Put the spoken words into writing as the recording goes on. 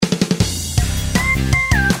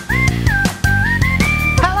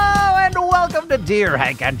Dear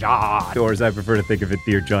Hank and John. Or as I prefer to think of it,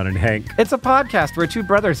 Dear John and Hank. It's a podcast where two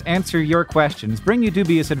brothers answer your questions, bring you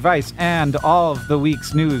dubious advice, and all of the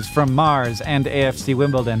week's news from Mars and AFC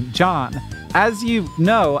Wimbledon. John, as you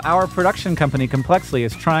know, our production company, Complexly,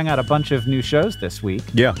 is trying out a bunch of new shows this week.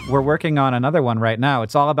 Yeah. We're working on another one right now.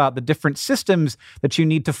 It's all about the different systems that you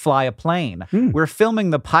need to fly a plane. We're filming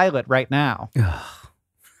the pilot right now.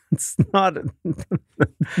 It's not.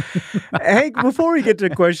 Hank, before we get to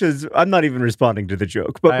questions, I'm not even responding to the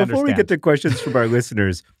joke, but before we get to questions from our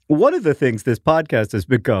listeners, one of the things this podcast has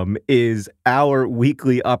become is our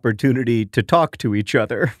weekly opportunity to talk to each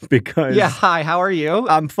other because... Yeah, hi, how are you?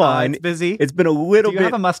 I'm fine. It's busy. It's been a little bit... Do you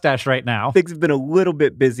have a mustache right now? Things have been a little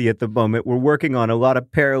bit busy at the moment. We're working on a lot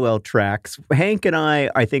of parallel tracks. Hank and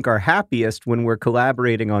I think, are happiest when we're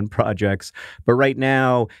collaborating on projects. But right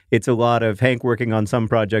now, it's a lot of Hank working on some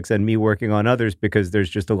projects and me working on others because there's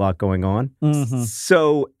just a lot going on. Mm-hmm.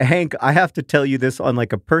 So, Hank, I have to tell you this on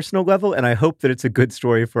like a personal level, and I hope that it's a good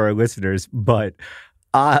story for our listeners. But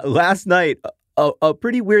last night, a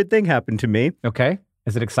pretty weird thing happened to me. Okay.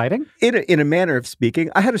 Is it exciting? In a manner of speaking,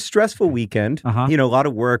 I had a stressful weekend. Uh-huh. You know, a lot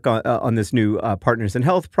of work on this new Partners in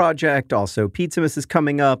Health project. Also, Pizzamas is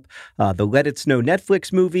coming up. The Let It Snow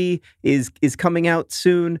Netflix movie is coming out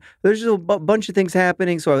soon. There's just a bunch of things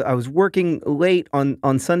happening. So I was working late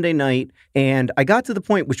on Sunday night, and I got to the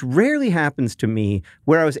point, which rarely happens to me,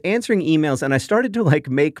 where I was answering emails and I started to like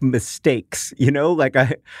make mistakes. You know, like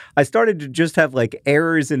I started to just have like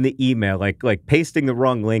errors in the email, like pasting the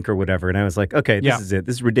wrong link or whatever. And I was like, okay, this is it.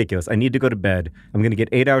 This is ridiculous. I need to go to bed. I'm going to get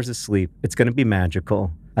 8 hours of sleep. It's going to be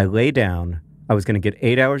magical. I lay down. I was going to get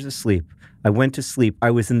 8 hours of sleep. I went to sleep. I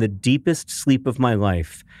was in the deepest sleep of my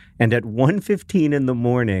life. And at 1:15 in the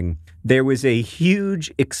morning, there was a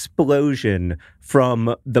huge explosion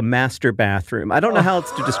from the master bathroom. I don't know how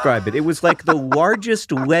else to describe it. It was like the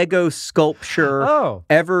largest Lego sculpture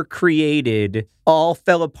ever created. All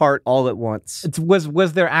fell apart all at once.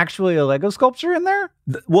 Was there actually a Lego sculpture in there?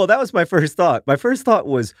 Well, that was my first thought. My first thought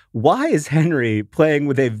was, why is Henry playing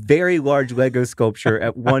with a very large Lego sculpture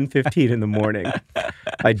at 1:15 in the morning?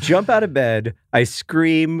 I jump out of bed. I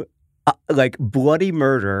scream like bloody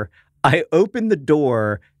murder. I open the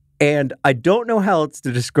door, and I don't know how else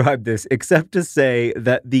to describe this except to say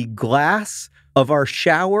that the glass of our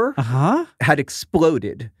shower had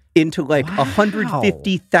exploded into like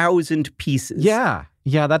 150,000 pieces. Yeah,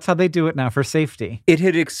 that's how they do it now for safety. It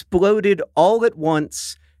had exploded all at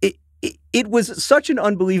once. It was such an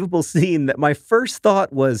unbelievable scene that my first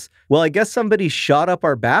thought was, well, I guess somebody shot up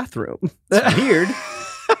our bathroom. It's weird.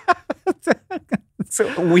 It's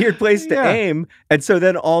a weird place to aim. And so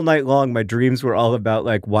then all night long, my dreams were all about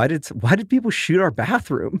like, why did people shoot our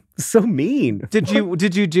bathroom? So mean. Did you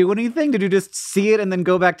do anything? Did you just see it and then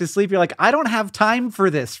go back to sleep? You're like, I don't have time for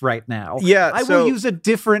this right now. Yeah. I will use a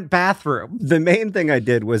different bathroom. The main thing I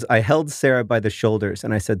did was I held Sarah by the shoulders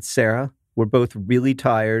and I said, Sarah, we're both really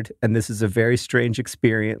tired and this is a very strange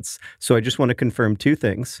experience. So I just want to confirm two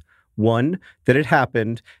things. One, that it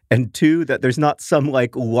happened, and two, that there's not some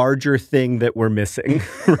like larger thing that we're missing,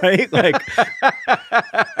 right? Like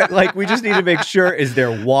we just need to make sure, is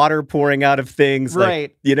there water pouring out of things?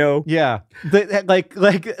 Right. Like, you know? Yeah.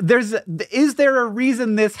 Is there a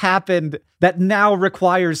reason this happened that now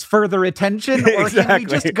requires further attention? Or can we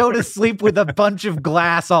just go to sleep with a bunch of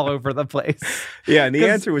glass all over the place? Yeah, and the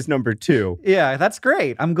answer was number two. Yeah, that's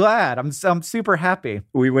great. I'm glad. I'm super happy.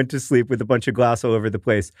 We went to sleep with a bunch of glass all over the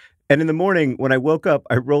place. And in the morning, when I woke up,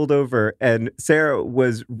 I rolled over and Sarah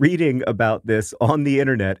was reading about this on the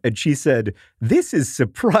internet. And she said, this is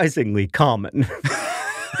surprisingly common.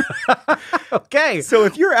 Okay. So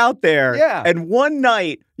if you're out there and one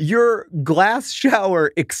night your glass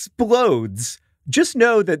shower explodes, just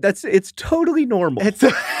know that it's totally normal.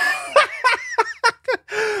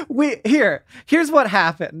 Here's what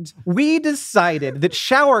happened. We decided that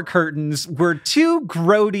shower curtains were too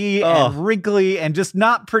grody and wrinkly and just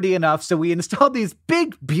not pretty enough. So we installed these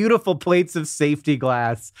big, beautiful plates of safety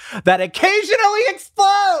glass that occasionally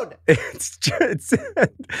explode.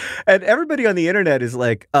 And everybody on the internet is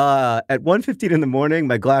like, at 1:15 in the morning,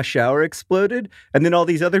 my glass shower exploded. And then all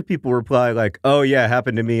these other people reply like, oh yeah, it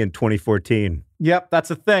happened to me in 2014. Yep, that's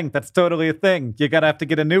a thing. That's totally a thing. You're going to have to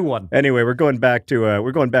get a new one. Anyway, we're going back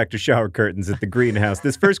to shower curtains at the greenhouse.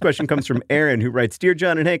 This first question comes from Aaron, who writes, Dear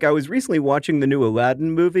John and Hank, I was recently watching the new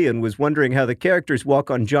Aladdin movie and was wondering how the characters walk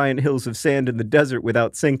on giant hills of sand in the desert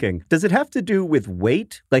without sinking. Does it have to do with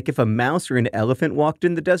weight? Like if a mouse or an elephant walked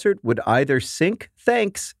in the desert, would either sink?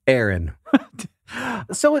 Thanks, Aaron.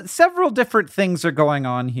 So several different things are going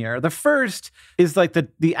on here. The first is like the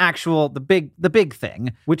big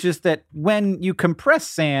thing, which is that when you compress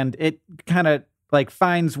sand, it kind of like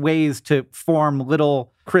finds ways to form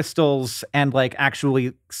little crystals and like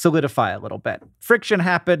actually solidify a little bit. Friction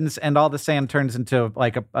happens and all the sand turns into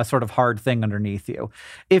like a sort of hard thing underneath you.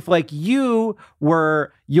 If like you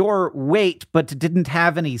were your weight but didn't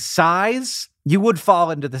have any size, you would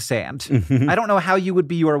fall into the sand. I don't know how you would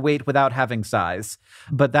be your weight without having size,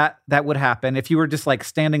 but that would happen. If you were just like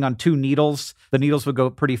standing on two needles, the needles would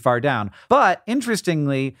go pretty far down. But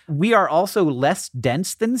interestingly, we are also less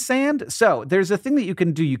dense than sand. So there's a thing that you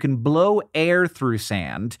can do. You can blow air through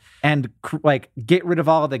sand and like get rid of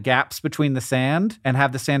all of the gaps between the sand and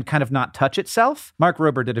have the sand kind of not touch itself. Mark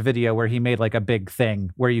Rober did a video where he made like a big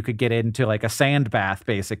thing where you could get into like a sand bath,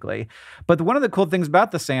 basically. But one of the cool things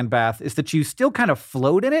about the sand bath is that you still kind of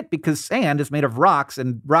float in it because sand is made of rocks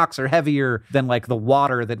and rocks are heavier than like the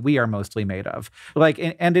water that we are mostly made of. Like,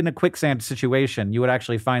 and in a quicksand situation, you would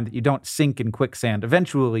actually find that you don't sink in quicksand.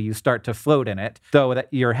 Eventually you start to float in it, though that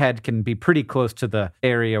your head can be pretty close to the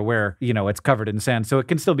area where, you know, it's covered in sand. So it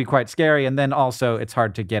can still be quite scary. And then also it's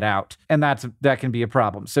hard to get out. And that can be a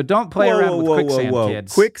problem. So don't play around with quicksand,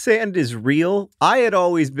 kids. Quicksand is real? I had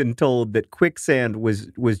always been told that quicksand was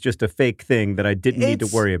just a fake thing that I didn't need to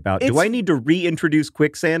worry about. Do I need to reintroduce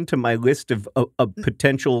quicksand to my list of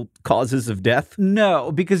potential causes of death?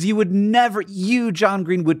 No, because you, John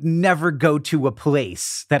Green, would never go to a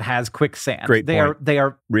place that has quicksand. Great point. They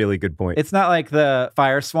are really good point. It's not like the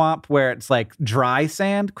fire swamp where it's like dry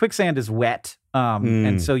sand. Quicksand is wet.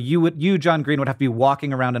 And so you, John Green, would have to be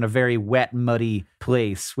walking around in a very wet, muddy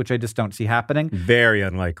place, which I just don't see happening. Very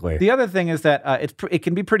unlikely. The other thing is that it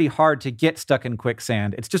can be pretty hard to get stuck in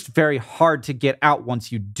quicksand. It's just very hard to get out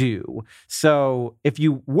once you do. So if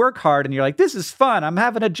you work hard and you're like, this is fun, I'm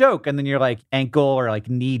having a joke, and then you're like ankle or like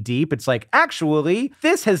knee deep, it's like, actually,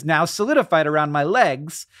 this has now solidified around my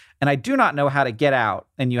legs, and I do not know how to get out,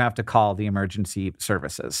 and you have to call the emergency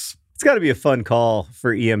services. It's got to be a fun call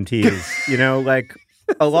for EMTs, you know, like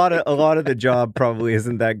a lot of the job probably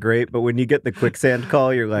isn't that great, but when you get the quicksand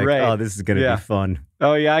call, you're like, oh, this is going to be fun.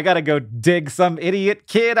 Oh yeah, I got to go dig some idiot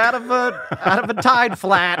kid out of a tide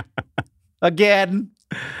flat again.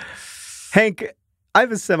 Hank, I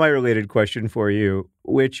have a semi-related question for you,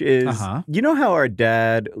 which is, you know how our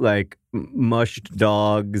dad like mushed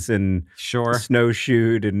dogs and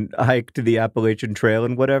snowshoed and hiked the Appalachian Trail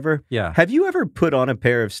and whatever? Yeah. Have you ever put on a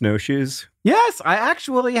pair of snowshoes? Yes, I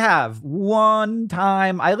actually have. One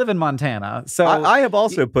time. I live in Montana, so I have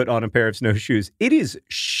also put on a pair of snowshoes. It is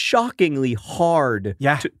shockingly hard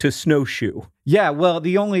to snowshoe. Yeah, well,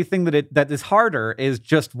 the only thing that is harder is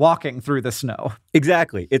just walking through the snow.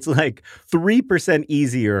 Exactly. It's like 3%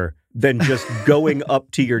 easier than just going up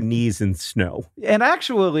to your knees in snow. And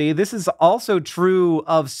actually, this is also true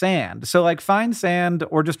of sand. So like fine sand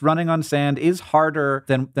or just running on sand is harder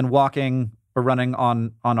than walking or running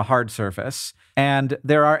on a hard surface. And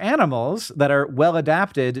there are animals that are well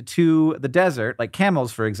adapted to the desert, like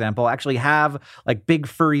camels, for example, actually have like big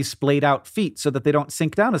furry splayed out feet so that they don't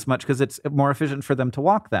sink down as much because it's more efficient for them to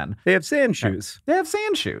walk then. They have sand shoes. They have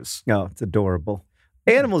sand shoes. Oh, it's adorable.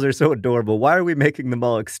 Animals are so adorable. Why are we making them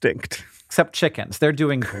all extinct? Except chickens. They're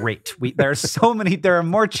doing great. There are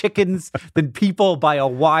more chickens than people by a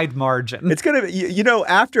wide margin. It's going to, you know,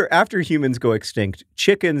 after humans go extinct,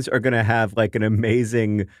 chickens are going to have like an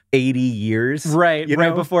amazing 80 years. Right,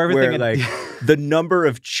 right before everything. Where like the number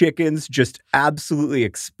of chickens just absolutely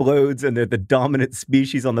explodes and they're the dominant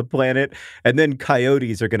species on the planet. And then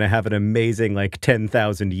coyotes are going to have an amazing like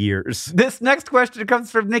 10,000 years. This next question comes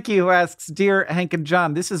from Nikki, who asks, Dear Hank and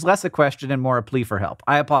John, this is less a question and more a plea for help.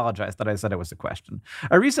 I apologize that I said it was a question.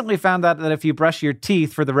 I recently found out that if you brush your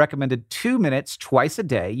teeth for the recommended 2 minutes twice a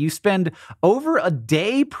day, you spend over a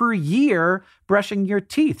day per year brushing your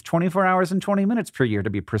teeth, 24 hours and 20 minutes per year to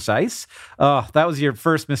be precise. Oh, that was your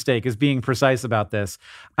first mistake, is being precise about this.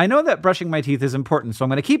 I know that brushing my teeth is important, so I'm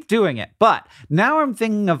going to keep doing it. But now I'm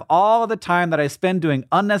thinking of all the time that I spend doing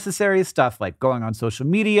unnecessary stuff like going on social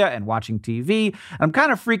media and watching TV. And I'm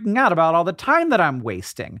kind of freaking out about all the time that I'm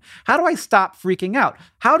wasting. How do I stop freaking out?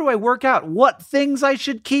 How do I work out what things I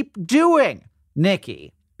should keep doing?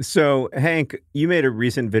 Nikki. So, Hank, you made a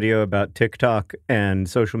recent video about TikTok and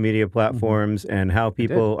social media platforms and how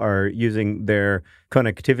people are using their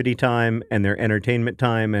connectivity time and their entertainment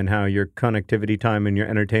time, and how your connectivity time and your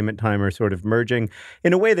entertainment time are sort of merging.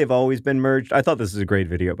 In a way, they've always been merged. I thought this was a great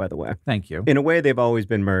video, by the way. Thank you. In a way, they've always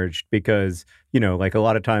been merged because, you know, like a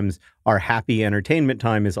lot of times our happy entertainment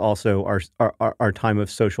time is also our time of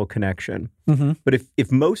social connection. Mm-hmm. But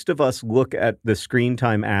if most of us look at the screen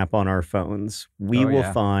time app on our phones, we will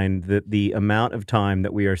find that the amount of time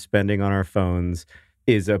that we are spending on our phones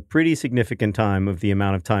is a pretty significant time of the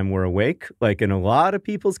amount of time we're awake. Like in a lot of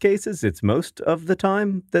people's cases, it's most of the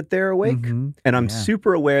time that they're awake. And I'm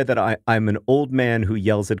super aware that I'm an old man who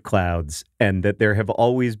yells at clouds, and that there have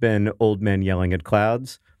always been old men yelling at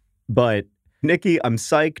clouds. But Nikki, I'm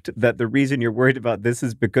psyched that the reason you're worried about this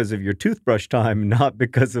is because of your toothbrush time, not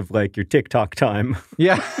because of like your TikTok time.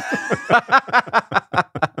 Yeah.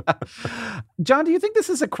 John, do you think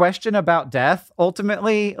this is a question about death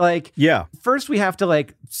ultimately? Like, yeah. First we have to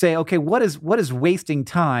like say, okay, what is wasting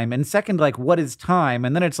time? And second, like, what is time?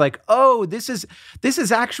 And then it's like, oh, this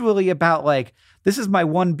is actually about like, this is my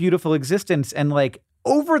one beautiful existence. And like,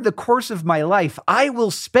 over the course of my life, I will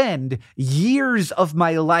spend years of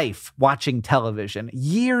my life watching television,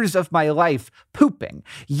 years of my life pooping,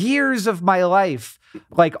 years of my life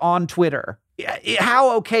like on Twitter.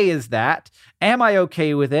 How okay is that? Am I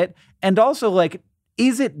okay with it? And also, like,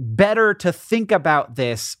 is it better to think about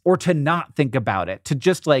this or to not think about it, to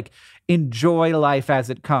just like enjoy life as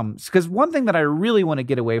it comes? Because one thing that I really want to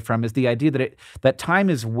get away from is the idea that time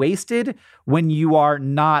is wasted when you are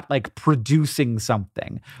not like producing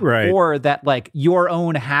something, right? Or that like your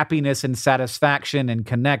own happiness and satisfaction and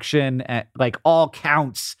connection like all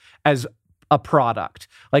counts as a product.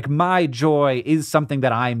 Like my joy is something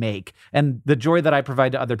that I make, and the joy that I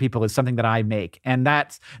provide to other people is something that I make. And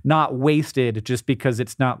that's not wasted just because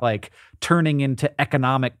it's not like turning into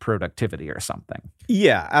economic productivity or something.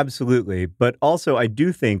 Yeah, absolutely. But also I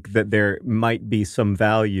do think that there might be some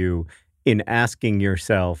value in asking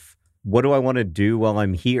yourself, what do I want to do while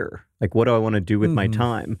I'm here? Like, what do I want to do with my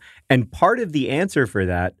time? And part of the answer for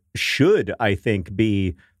that should, I think,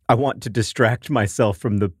 be, I want to distract myself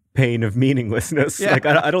from the pain of meaninglessness. Yeah. Like,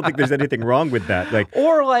 I don't think there's anything wrong with that. Like,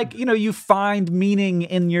 or like, you know, you find meaning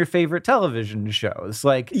in your favorite television shows.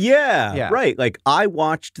 Like, yeah, right. Like, I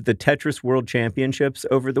watched the Tetris World Championships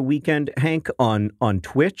over the weekend, Hank, on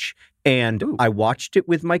Twitch. And I watched it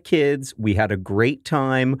with my kids. We had a great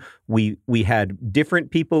time. We had different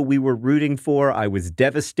people we were rooting for. I was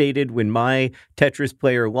devastated when my Tetris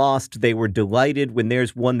player lost. They were delighted when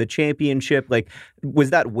theirs won the championship. Like, was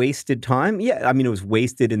that wasted time? Yeah, I mean, it was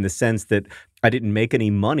wasted in the sense that I didn't make any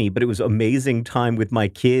money, but it was amazing time with my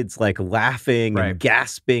kids, like laughing and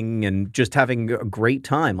gasping and just having a great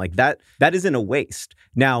time. Like that isn't a waste.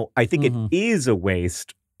 Now, I think it is a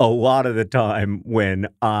waste a lot of the time when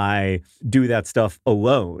I do that stuff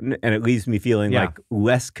alone, and it leaves me feeling like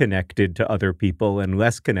less connected to other people and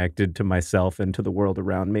less connected to myself and to the world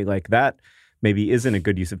around me. Like that maybe isn't a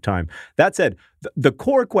good use of time. That said, the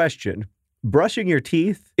core question, brushing your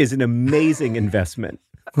teeth is an amazing investment.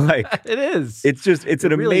 Like it is. It's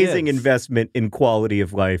an amazing investment in quality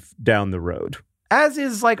of life down the road. As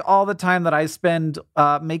is like all the time that I spend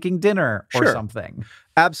making dinner or something.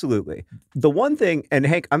 Absolutely. The one thing, and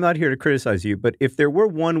Hank, I'm not here to criticize you, but if there were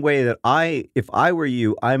one way that if I were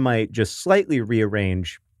you, I might just slightly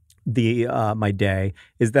rearrange my day,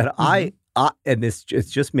 is that I and it's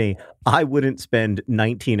just me, I wouldn't spend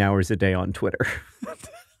 19 hours a day on Twitter.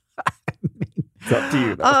 It's up to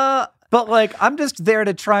you, though. But like, I'm just there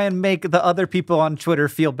to try and make the other people on Twitter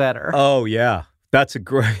feel better. Oh, yeah. That's a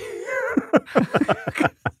great...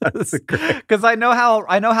 Because I know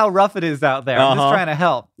how rough it is out there. I'm just trying to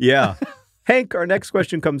help. Yeah. Hank, our next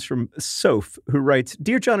question comes from Soph, who writes,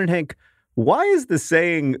 Dear John and Hank, why is the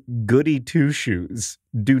saying goody two shoes?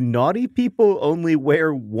 Do naughty people only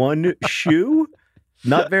wear one shoe?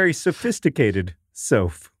 Not very sophisticated,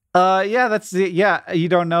 Soph. Yeah, that's it. Yeah, you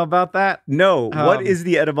don't know about that? No. What is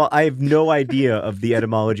the etymology? I have no idea of the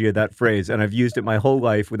etymology of that phrase, and I've used it my whole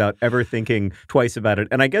life without ever thinking twice about it.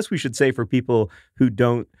 And I guess we should say for people who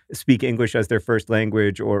don't speak English as their first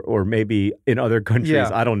language, or maybe in other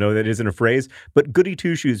countries, I don't know, that isn't a phrase, but goody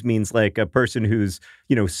two-shoes means like a person who's,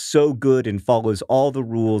 so good and follows all the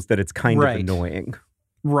rules that it's kind of annoying.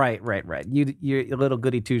 Right. You're a little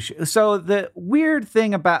goody two-shoes. So the weird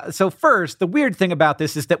thing about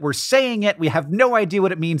this is that we're saying it, we have no idea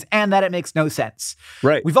what it means, and that it makes no sense.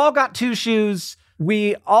 Right. We've all got two shoes.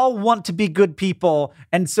 We all want to be good people.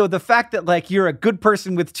 And so the fact that like you're a good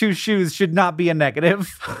person with two shoes should not be a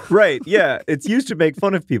negative. Right. Yeah. It's used to make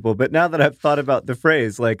fun of people. But now that I've thought about the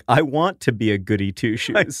phrase, like, I want to be a goody two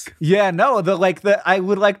shoes. I don't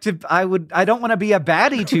want to be a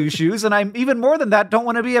baddie two shoes. And I'm even more than that, don't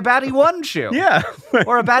want to be a baddie one shoe. Yeah.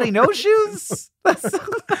 Or a baddie no shoes.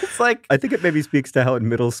 That's like, I think it maybe speaks to how in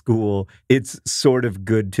middle school it's sort of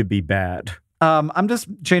good to be bad. I'm just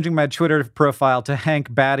changing my Twitter profile to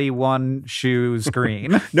Hank Batty One Shoes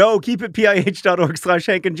Green. No, keep it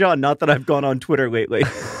pih.org/Hank and John. Not that I've gone on Twitter lately.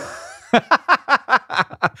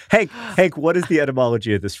 Hank, what is the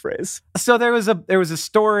etymology of this phrase? So there was a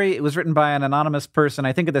story. It was written by an anonymous person,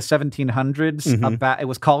 I think in the 1700s. About it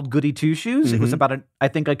was called Goody Two Shoes. It was about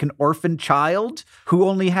an orphan child who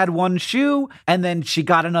only had one shoe, and then she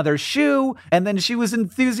got another shoe, and then she was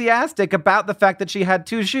enthusiastic about the fact that she had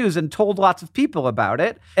two shoes and told lots of people about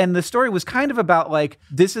it. And the story was kind of about like,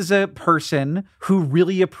 this is a person who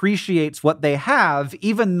really appreciates what they have,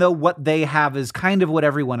 even though what they have is kind of what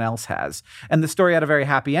everyone else has. And the story had a very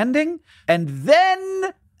happy ending. And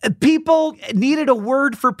then people needed a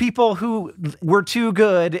word for people who were too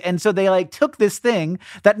good. And so they like took this thing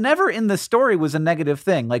that never in the story was a negative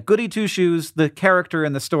thing. Like Goody Two Shoes, the character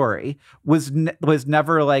in the story was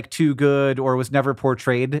never like too good or was never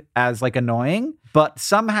portrayed as like annoying. But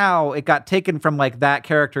somehow it got taken from like that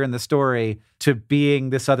character in the story to being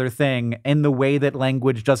this other thing in the way that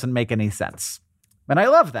language doesn't make any sense. And I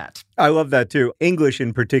love that. I love that too. English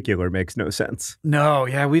in particular makes no sense. No,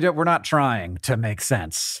 yeah, we're not trying to make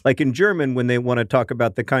sense. Like in German, when they want to talk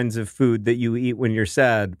about the kinds of food that you eat when you're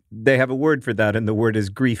sad, they have a word for that, and the word is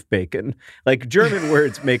grief bacon. Like German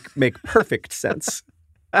words make perfect sense.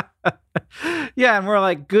 Yeah, and we're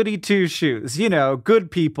like Goody Two Shoes, good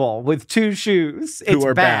people with two shoes. It's who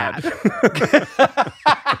are bad.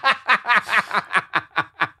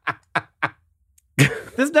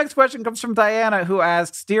 This next question comes from Diana, who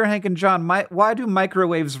asks, Dear Hank and John, why do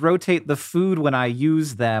microwaves rotate the food when I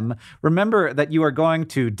use them? Remember that you are going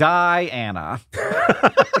to die, Anna.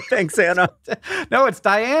 Thanks, Anna. No, it's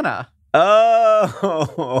Diana.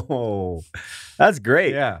 Oh, that's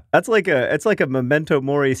great. Yeah. It's like a memento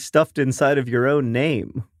mori stuffed inside of your own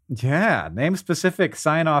name. Yeah, name-specific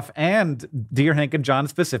sign-off and Dear Hank and John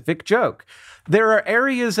specific joke. There are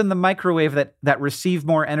areas in the microwave that receive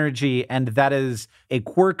more energy, and that is a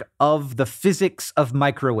quirk of the physics of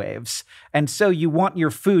microwaves. And so you want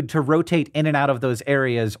your food to rotate in and out of those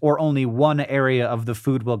areas, or only one area of the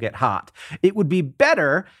food will get hot. It would be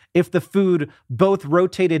better if the food both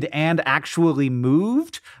rotated and actually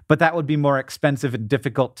moved, but that would be more expensive and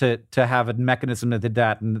difficult to have a mechanism that did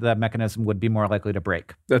that, and that mechanism would be more likely to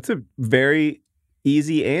break. That's a very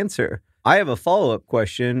easy answer. I have a follow-up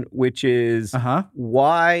question, which is,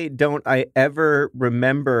 why don't I ever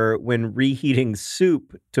remember when reheating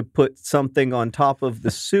soup to put something on top of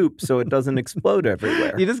the soup so it doesn't explode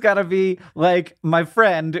everywhere? You just got to be like my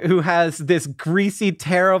friend who has this greasy,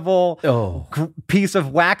 terrible piece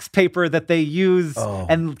of wax paper that they use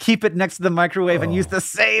and keep it next to the microwave and use the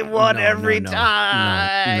same one every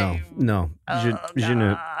time. No.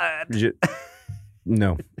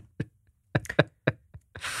 No.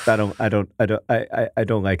 I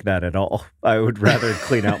don't like that at all. I would rather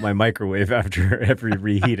clean out my microwave after every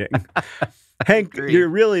reheating. Hank, you're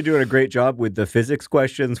really doing a great job with the physics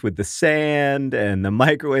questions, with the sand and the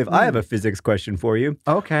microwave. I have a physics question for you.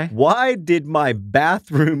 Okay. Why did my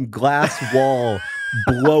bathroom glass wall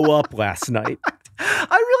blow up last night?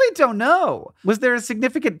 I really don't know. Was there a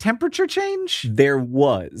significant temperature change? There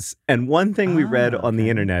was. And one thing we read on the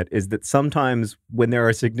internet is that sometimes when there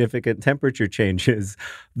are significant temperature changes,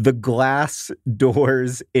 the glass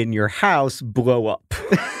doors in your house blow up.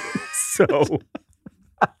 So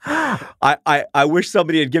I wish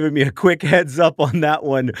somebody had given me a quick heads up on that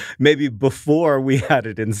one, maybe before we had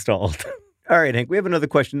it installed. All right, Hank, we have another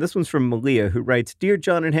question. This one's from Malia, who writes, Dear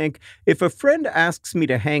John and Hank, if a friend asks me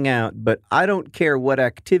to hang out, but I don't care what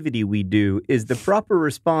activity we do, is the proper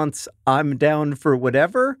response, I'm down for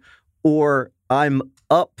whatever, or I'm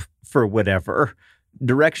up for whatever?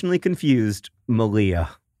 Directionally confused, Malia.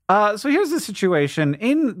 So here's the situation.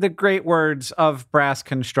 In the great words of Brass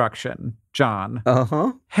Construction, John.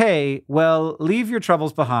 Hey, well, leave your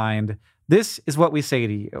troubles behind. This is what we say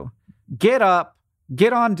to you. Get up.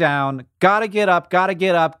 Get on down, gotta get up, gotta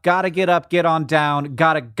get up, gotta get up, get on down,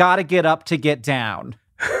 gotta get up to get down.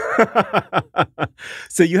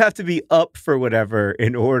 So you have to be up for whatever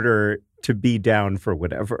in order to be down for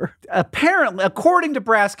whatever. Apparently, according to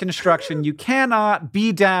Brass Construction, you cannot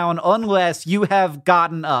be down unless you have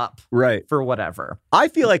gotten up for whatever. I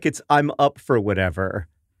feel like it's I'm up for whatever.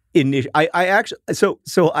 I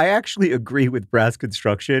actually agree with Brass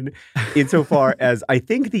Construction insofar as I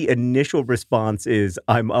think the initial response is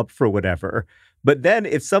I'm up for whatever. But then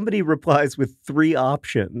if somebody replies with three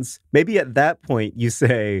options, maybe at that point you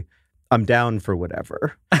say, I'm down for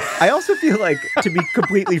whatever. I also feel like, to be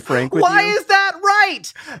completely frank with Why is that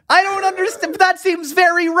right? I don't understand. That seems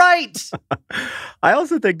very right. I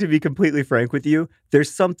also think, to be completely frank with you,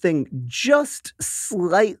 there's something just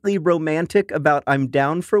slightly romantic about I'm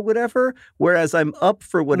down for whatever, whereas I'm up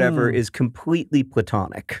for whatever is completely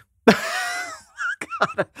platonic.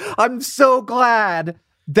 God, I'm so glad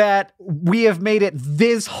that we have made it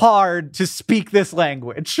this hard to speak this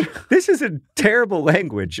language. This is a terrible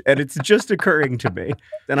language, and it's just occurring to me.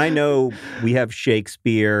 And I know we have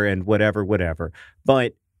Shakespeare and whatever,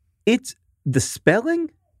 but it's the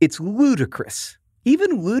spelling, it's ludicrous.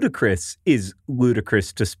 Even ludicrous is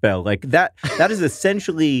ludicrous to spell. Like that is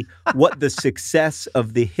essentially what the success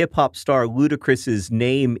of the hip hop star Ludacris's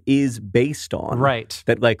name is based on. Right.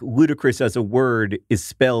 That like ludicrous as a word is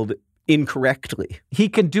spelled incorrectly. He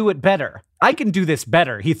can do it better. I can do this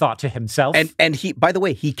better, he thought to himself. And he, by the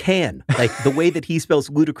way, he can. Like the way that he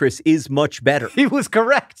spells ludicrous is much better. He was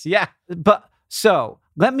correct. Yeah. But so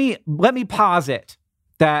let me posit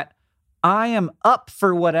that I am up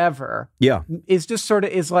for whatever. Yeah. Is just sort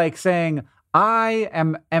of is like saying I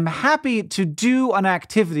am happy to do an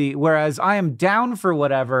activity, whereas I am down for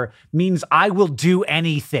whatever means I will do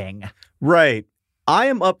anything. Right. I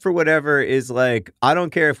am up for whatever is like, I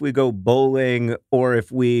don't care if we go bowling or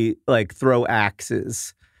if we like throw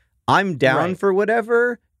axes. I'm down for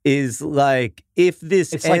whatever is like, if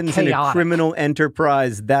this ends in a criminal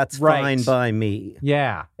enterprise, that's fine by me.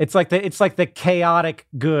 Yeah. It's like the chaotic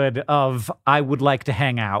good of I would like to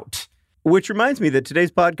hang out. Which reminds me that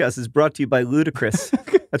today's podcast is brought to you by Ludacris.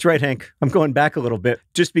 That's right, Hank. I'm going back a little bit.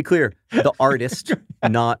 Just to be clear, the artist,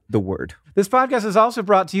 not the word. This podcast is also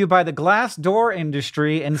brought to you by the glass door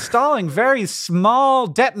industry, installing very small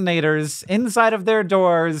detonators inside of their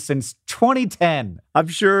doors since 2010. I'm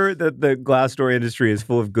sure that the glass door industry is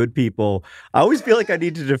full of good people. I always feel like I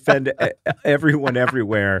need to defend everyone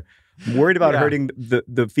everywhere. I'm worried about hurting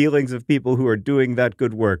the feelings of people who are doing that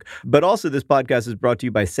good work. But also this podcast is brought to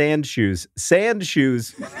you by Sand Shoes. Sand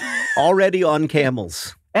Shoes already on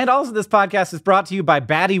camels. And also this podcast is brought to you by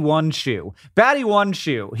Batty One Shoe. Batty One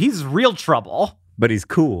Shoe, he's real trouble. But he's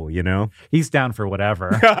cool, you know? He's down for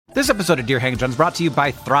whatever. This episode of Dear Hank John is brought to you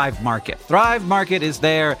by Thrive Market. Thrive Market is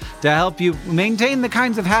there to help you maintain the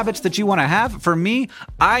kinds of habits that you want to have. For me,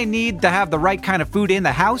 I need to have the right kind of food in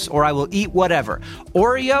the house or I will eat whatever.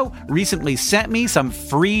 Oreo recently sent me some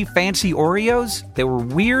free fancy Oreos. They were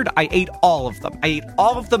weird. I ate all of them. I ate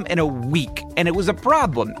all of them in a week, and it was a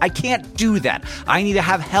problem. I can't do that. I need to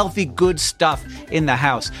have healthy, good stuff in the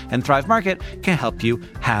house, and Thrive Market can help you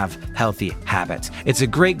have healthy habits. It's a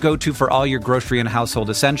great go-to for all your grocery and household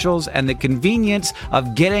essentials, and the convenience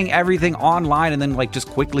of getting everything online and then just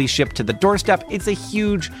quickly shipped to the doorstep, it's a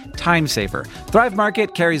huge time saver. Thrive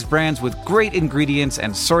Market carries brands with great ingredients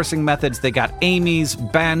and sourcing methods. They got Amy's,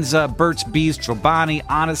 Banza, Burt's Bees, Chobani,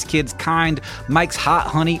 Honest Kids, Kind, Mike's Hot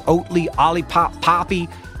Honey, Oatly, Olipop, Poppy,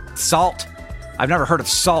 Salt. I've never heard of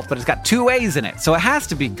Salt, but it's got 2 A's in it, so it has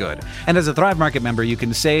to be good. And as a Thrive Market member, you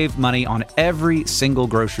can save money on every single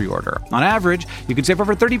grocery order. On average, you can save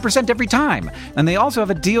over 30% every time. And they also have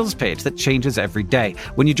a deals page that changes every day.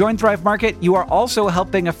 When you join Thrive Market, you are also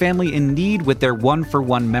helping a family in need with their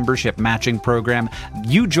 1-for-1 membership matching program.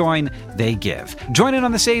 You join, they give. Join in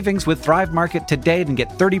on the savings with Thrive Market today and get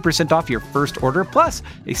 30% off your first order, plus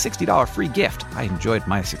a $60 free gift. I enjoyed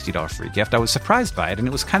my $60 free gift. I was surprised by it, and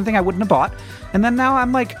it was the kind of thing I wouldn't have bought. And then now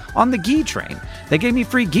I'm on the ghee train. They gave me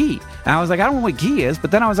free ghee. And I was like, I don't know what ghee is.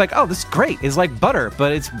 But then I was like, oh, this is great. It's like butter,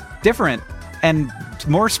 but it's different and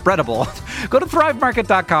more spreadable. Go to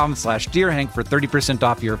thrivemarket.com/DearHank for 30%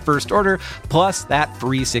 off your first order, plus that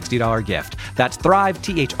free $60 gift. That's Thrive,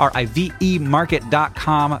 THRIVE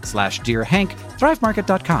market.com/DearHank,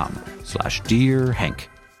 thrivemarket.com/DearHank.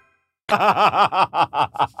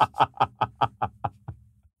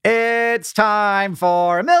 It's time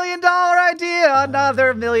for $1 million idea,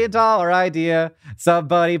 another $1 million idea.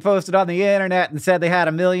 Somebody posted on the internet and said they had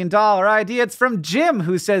 $1 million idea. It's from Jim,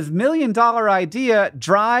 who says, $1 million idea,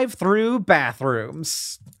 drive-through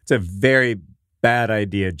bathrooms. It's a very bad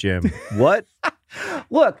idea, Jim. What?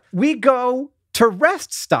 Look, we go to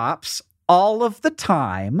rest stops all of the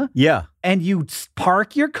time. Yeah. And you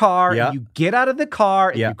park your car, and you get out of the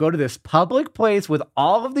car, and you go to this public place with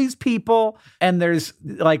all of these people, and there's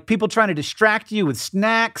people trying to distract you with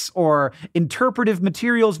snacks or interpretive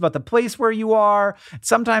materials about the place where you are.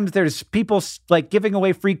 Sometimes there's people giving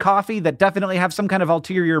away free coffee that definitely have some kind of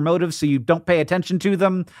ulterior motive, so you don't pay attention to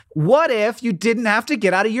them. What if you didn't have to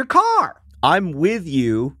get out of your car? I'm with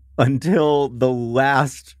you until the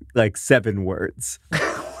last 7 words.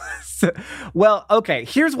 Well, okay,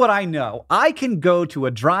 here's what I know. I can go to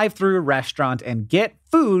a drive-through restaurant and get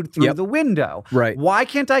food through the window. Right. Why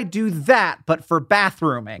can't I do that, but for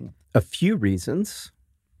bathrooming? A few reasons.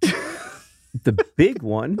 The big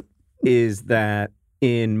one is that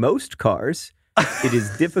in most cars, it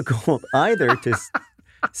is difficult either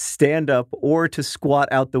stand up, or to squat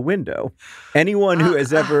out the window. Anyone who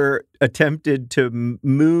has ever attempted to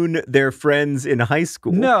moon their friends in high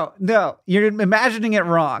school. No, you're imagining it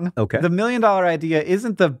wrong. Okay. The $1 million idea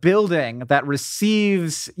isn't the building that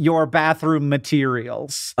receives your bathroom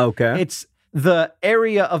materials. Okay. It's the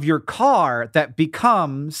area of your car that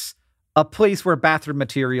becomes a place where bathroom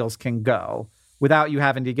materials can go without you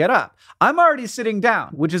having to get up. I'm already sitting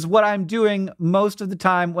down, which is what I'm doing most of the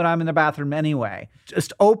time when I'm in the bathroom anyway.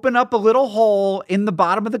 Just open up a little hole in the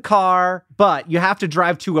bottom of the car, but you have to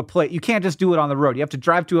drive to a place. You can't just do it on the road. You have to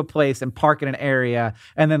drive to a place and park in an area,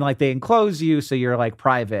 and then like they enclose you so you're like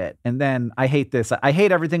private. And then I hate this. I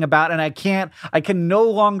hate everything about it, and I can no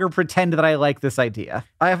longer pretend that I like this idea.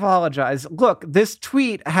 I apologize. Look, this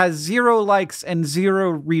tweet has 0 likes and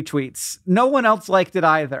 0 retweets. No one else liked it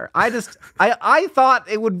either. I thought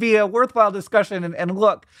it would be a worthwhile discussion, and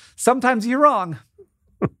look, sometimes you're wrong.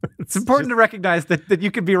 It's important to recognize that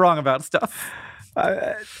you could be wrong about stuff.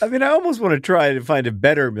 I mean, I almost want to try to find a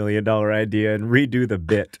better $1 million idea and redo the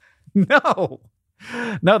bit. No,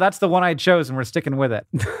 that's the one I chose, and we're sticking with it.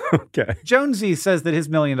 Okay. Jonesy says that his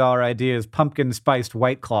 $1 million idea is pumpkin spiced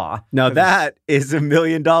White Claw. Now that is a $1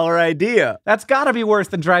 million idea. That's got to be worse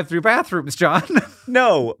than drive-through bathrooms, John.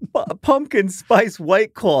 No, pumpkin spice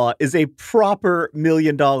White Claw is a proper $1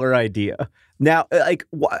 million idea. Now, like,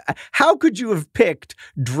 how could you have picked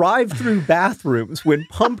drive-through bathrooms when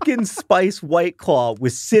pumpkin spice White Claw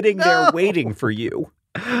was sitting there waiting for you?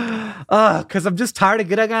 Because I'm just tired of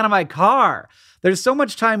getting out of my car. There's so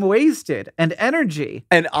much time wasted and energy.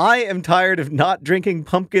 And I am tired of not drinking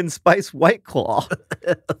pumpkin spice White Claw.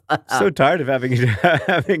 So tired of having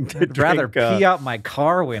to I'd rather pee out my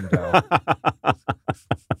car window.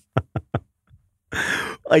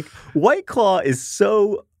 Like, White Claw is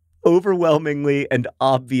so overwhelmingly and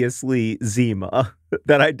obviously Zima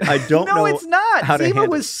that I don't know. No, it's not. Zima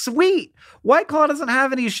was sweet. White Claw doesn't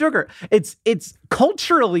have any sugar. It's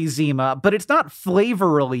culturally Zima, but it's not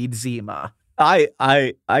flavorally Zima.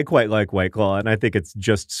 I quite like White Claw, and I think it's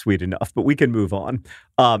just sweet enough, but we can move on.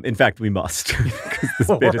 In fact, we must, because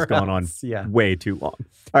this bit has gone on way too long.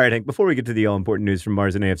 All right, Hank, before we get to the all-important news from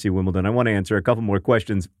Mars and AFC Wimbledon, I want to answer a couple more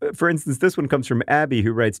questions. For instance, this one comes from Abby,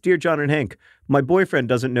 who writes, Dear John and Hank, my boyfriend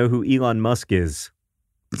doesn't know who Elon Musk is.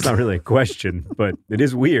 It's not really a question, but it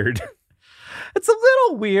is weird. It's a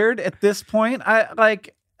little weird at this point. But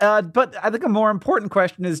I think a more important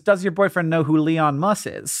question is, does your boyfriend know who Leon Musk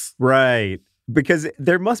is? Right. Because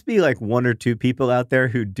there must be like 1 or 2 people out there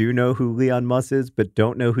who do know who Leon Musk is, but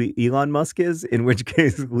don't know who Elon Musk is, in which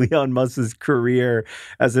case Leon Musk's career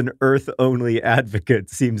as an Earth-only advocate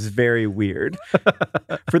seems very weird.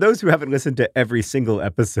 For those who haven't listened to every single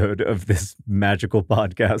episode of this magical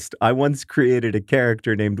podcast, I once created a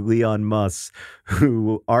character named Leon Musk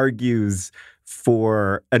who argues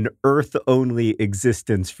for an Earth-only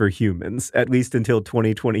existence for humans, at least until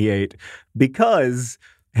 2028, because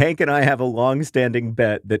Hank and I have a long-standing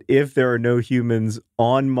bet that if there are no humans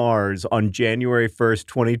on Mars on January 1st,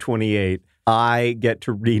 2028, I get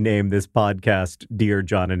to rename this podcast Dear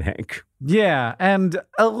John and Hank. Yeah, and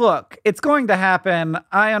look, it's going to happen.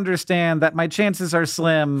 I understand that my chances are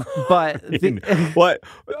slim, but... What?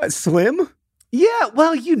 Slim? Yeah,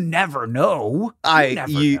 well, you never know. I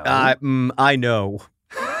know.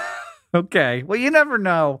 Okay. Well, you never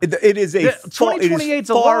know. It is 2028 is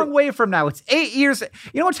a long way from now. It's 8 years.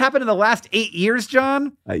 You know what's happened in the last 8 years,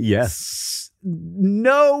 John? Yes.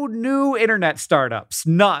 No new internet startups.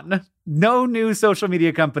 None. No new social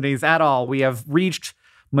media companies at all. We have reached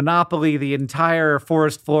monopoly. The entire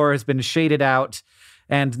forest floor has been shaded out,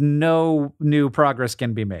 and no new progress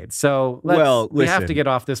can be made. So we have to get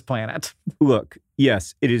off this planet. Look,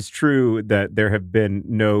 yes, it is true that there have been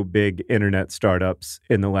no big internet startups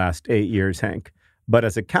in the last 8 years, Hank. But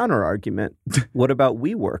as a counter argument, what about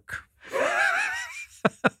WeWork?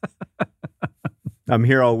 I'm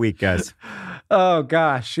here all week, guys. Oh,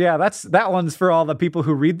 gosh. Yeah, that one's for all the people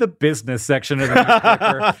who read the business section of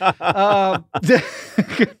the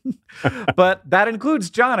newspaper. But that includes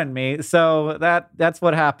John and me, so that's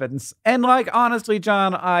what happens. And honestly,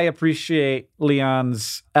 John, I appreciate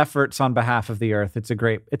Leon's efforts on behalf of the Earth. It's a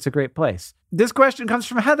great place. This question comes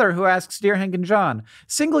from Heather, who asks, Dear Hank and John,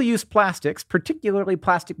 single-use plastics, particularly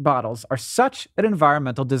plastic bottles, are such an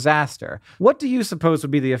environmental disaster. What do you suppose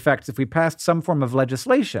would be the effects if we passed some form of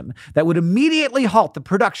legislation that would immediately halt the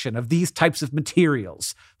production of these types of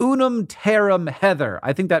materials? Unum terram Heather.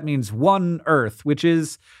 I think that means one Earth, which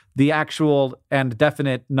is the actual and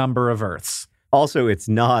definite number of Earths. Also, it's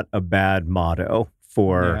not a bad motto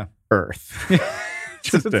for Earth.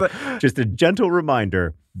 Just a gentle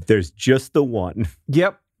reminder, there's just the one.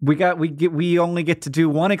 Yep. We only get to do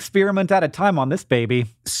one experiment at a time on this baby.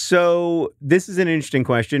 So this is an interesting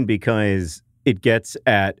question because it gets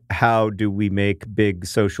at how do we make big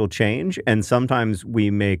social change? And sometimes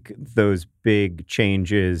we make those big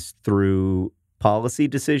changes through policy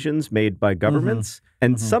decisions made by governments.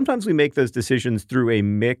 And sometimes we make those decisions through a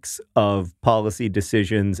mix of policy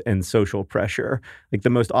decisions and social pressure. Like the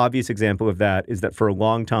most obvious example of that is that for a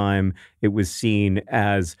long time, it was seen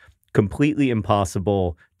as completely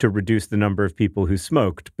impossible to reduce the number of people who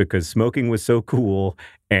smoked because smoking was so cool.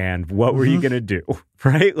 And what were you going to do?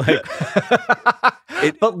 Right? Like,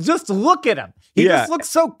 but just look at him. He just looks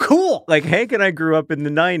so cool. Like Hank and I grew up in the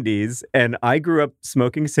 90s and I grew up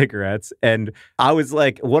smoking cigarettes and I was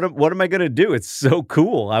like, what am I going to do? It's so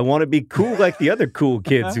cool. I want to be cool like the other cool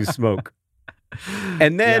kids who smoke.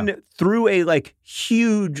 And then through a like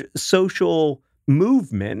huge social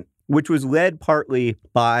movement, which was led partly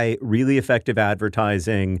by really effective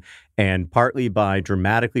advertising and partly by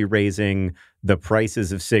dramatically raising the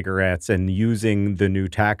prices of cigarettes and using the new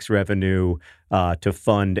tax revenue to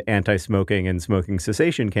fund anti-smoking and smoking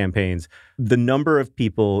cessation campaigns, the number of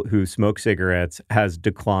people who smoke cigarettes has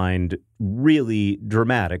declined really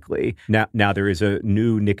dramatically. Now there is a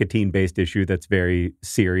new nicotine-based issue that's very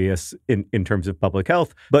serious in terms of public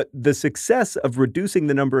health. But the success of reducing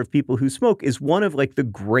the number of people who smoke is one of like the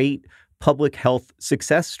great public health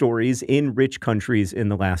success stories in rich countries in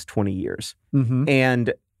the last 20 years.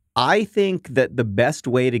 And I think that the best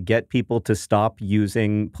way to get people to stop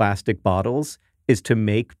using plastic bottles is to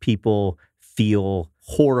make people feel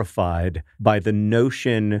horrified by the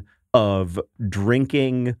notion of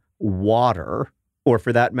drinking water, or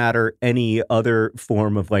for that matter, any other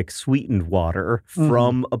form of like sweetened water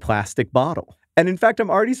from a plastic bottle. And in fact, I'm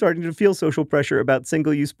already starting to feel social pressure about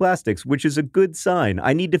single-use plastics, which is a good sign.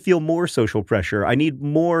 I need to feel more social pressure. I need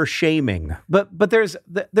more shaming. But there's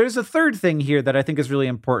a third thing here that I think is really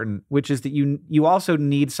important, which is that you also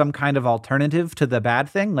need some kind of alternative to the bad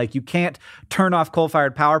thing. Like you can't turn off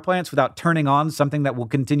coal-fired power plants without turning on something that will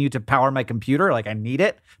continue to power my computer. Like I need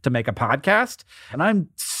it to make a podcast. And I'm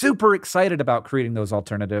super excited about creating those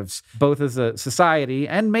alternatives, both as a society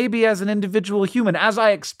and maybe as an individual human, as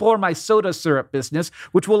I explore my soda syrup business,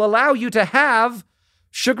 which will allow you to have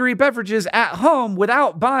sugary beverages at home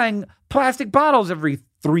without buying plastic bottles every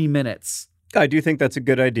 3 minutes. I do think that's a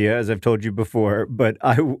good idea, as I've told you before, but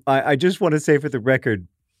I just want to say for the record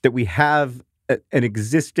that we have an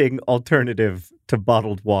existing alternative to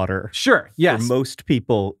bottled water. Sure, yes. For most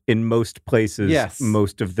people in most places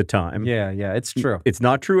most of the time. Yeah, it's true. It's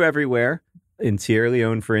not true everywhere. In Sierra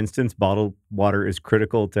Leone, for instance, bottled water is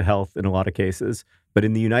critical to health in a lot of cases. But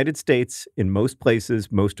in the United States, in most places,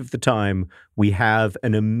 most of the time, we have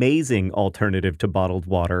an amazing alternative to bottled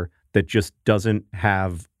water that just doesn't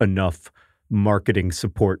have enough marketing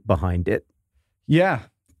support behind it. Yeah.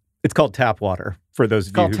 It's called tap water, for those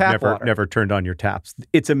of you who've never turned on your taps.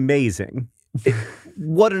 It's amazing.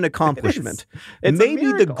 What an accomplishment. It's maybe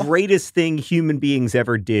the greatest thing human beings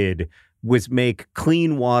ever did was make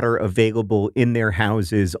clean water available in their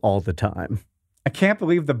houses all the time. I can't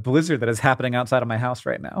believe the blizzard that is happening outside of my house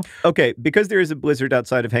right now. Okay, because there is a blizzard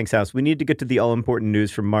outside of Hank's house, we need to get to the all-important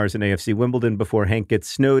news from Mars and AFC Wimbledon before Hank gets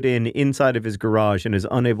snowed in inside of his garage and is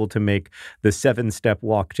unable to make the 7-step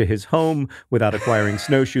walk to his home without acquiring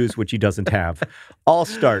snowshoes, which he doesn't have. I'll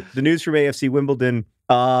start. The news from AFC Wimbledon,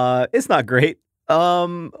 it's not great.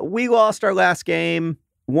 We lost our last game,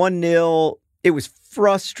 1-0. It was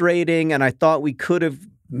frustrating, and I thought we could have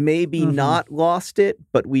maybe not lost it,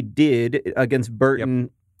 but we did against Burton,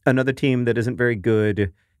 another team that isn't very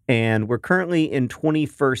good. And we're currently in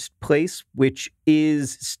 21st place, which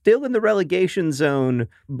is still in the relegation zone,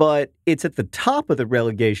 but it's at the top of the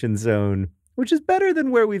relegation zone, which is better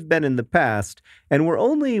than where we've been in the past. And we're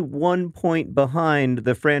only 1 point behind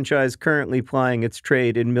the franchise currently plying its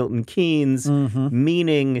trade in Milton Keynes,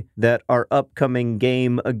 meaning that our upcoming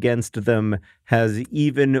game against them has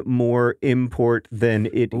even more import than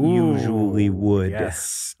it usually would.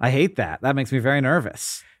 Yes. I hate that. That makes me very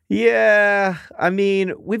nervous. Yeah. I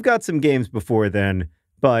mean, we've got some games before then,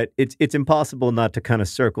 but it's impossible not to kind of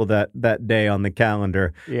circle that day on the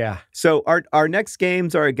calendar. Yeah. So our next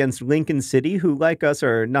games are against Lincoln City, who, like us,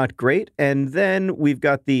 are not great. And then we've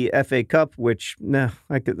got the FA Cup, which,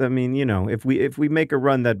 if we make a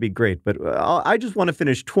run, that'd be great. But I just want to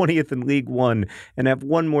finish 20th in League One and have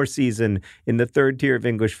one more season in the third tier of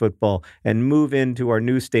English football and move into our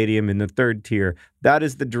new stadium in the third tier. That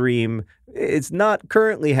is the dream. It's not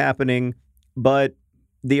currently happening, but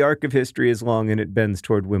the arc of history is long and it bends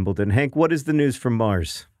toward Wimbledon. Hank, what is the news from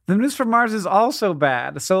Mars? The news from Mars is also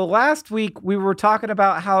bad. So last week we were talking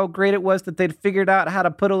about how great it was that they'd figured out how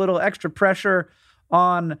to put a little extra pressure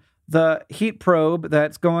on the heat probe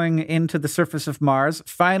that's going into the surface of Mars.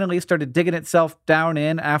 Finally started digging itself down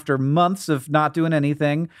in after months of not doing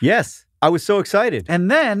anything. Yes, I was so excited. And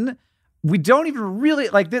then we don't even really,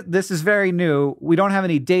 like, this is very new. We don't have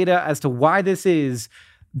any data as to why this is.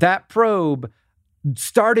 That probe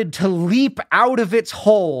started to leap out of its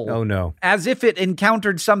hole. Oh, no. As if it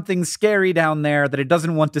encountered something scary down there that it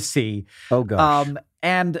doesn't want to see. Oh, gosh.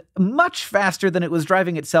 And much faster than it was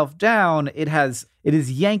driving itself down, it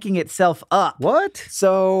is yanking itself up. What?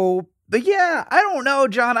 So, but yeah, I don't know,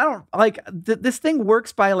 John. I don't like this thing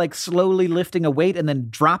works by like slowly lifting a weight and then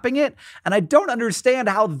dropping it. And I don't understand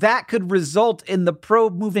how that could result in the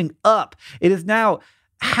probe moving up. It is now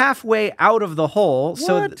halfway out of the hole. What?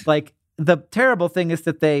 So like, the terrible thing is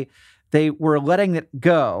that they were letting it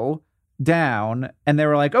go down and they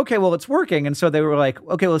were like, okay, well, it's working. And so they were like,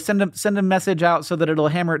 okay, well, send a message out so that it'll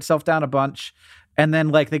hammer itself down a bunch. And then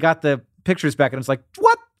like they got the pictures back and it's like,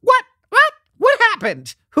 what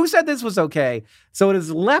happened? Who said this was okay? So it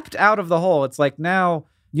has leapt out of the hole. It's like now,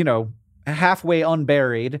 halfway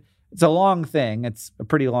unburied. It's a long thing. It's a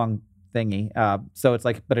pretty long thingy. So it's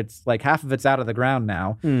like, but it's like half of it's out of the ground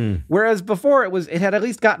now. Whereas before it had at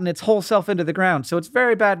least gotten its whole self into the ground. So it's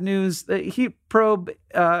very bad news. The heat probe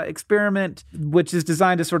experiment, which is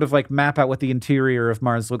designed to sort of like map out what the interior of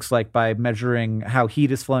Mars looks like by measuring how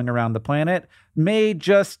heat is flowing around the planet, may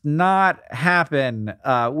just not happen,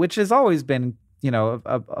 which has always been,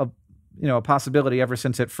 a possibility ever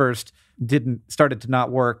since it first started to not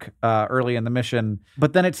work early in the mission.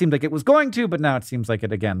 But then it seemed like it was going to, but now it seems like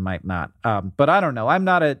it again might not. But I don't know. I'm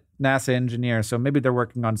not a NASA engineer, so maybe they're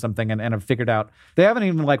working on something and have figured out. They haven't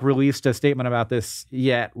even like released a statement about this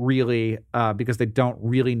yet, really, because they don't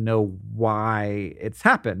really know why it's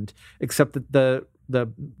happened, except that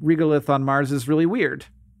the regolith on Mars is really weird,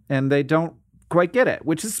 and they don't quite get it,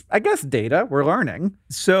 which is, I guess, data we're learning.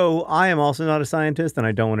 So I am also not a scientist, and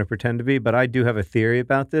I don't want to pretend to be, but I do have a theory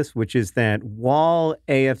about this, which is that while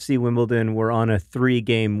AFC Wimbledon were on a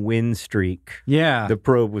 3-game win streak, the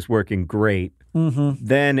probe was working great.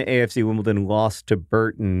 Then AFC Wimbledon lost to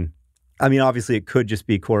Burton. I mean, obviously, it could just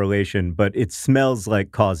be correlation, but it smells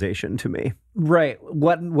like causation to me. Right.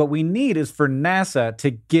 What we need is for NASA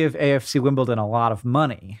to give AFC Wimbledon a lot of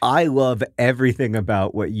money. I love everything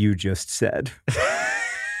about what you just said.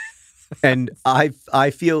 And I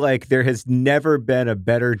feel like there has never been a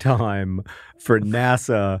better time for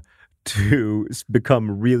NASA to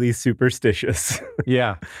become really superstitious.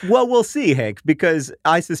 Yeah. Well, we'll see, Hank, because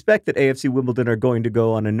I suspect that AFC Wimbledon are going to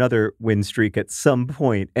go on another win streak at some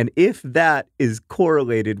point. And if that is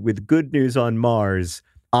correlated with good news on Mars,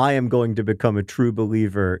 I am going to become a true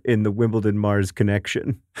believer in the Wimbledon-Mars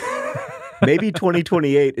connection. Maybe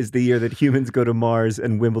 2028 is the year that humans go to Mars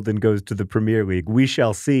and Wimbledon goes to the Premier League. We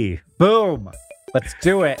shall see. Boom. Let's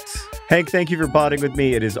do it. Hank, thank you for potting with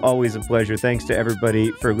me. It is always a pleasure. Thanks to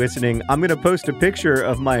everybody for listening. I'm going to post a picture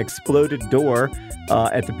of my exploded door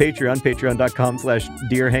at the Patreon,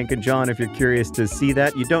 patreon.com/DearHankandJohn. If you're curious to see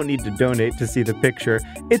that, you don't need to donate to see the picture.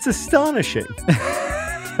 It's astonishing.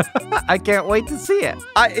 I can't wait to see it.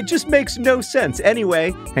 It just makes no sense.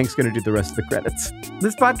 Anyway, Hank's going to do the rest of the credits.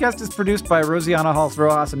 This podcast is produced by Rosianna Halls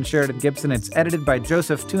Rojas and Sheridan Gibson. It's edited by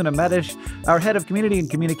Joseph Tuna Medish. Our head of community and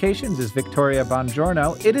communications is Victoria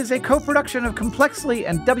Bongiorno. It is a co-production of Complexly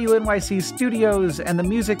and WNYC Studios, and the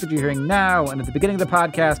music that you're hearing now and at the beginning of the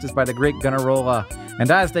podcast is by the great Gunnarolla. And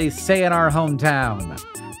as they say in our hometown,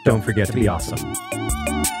 don't forget to be awesome.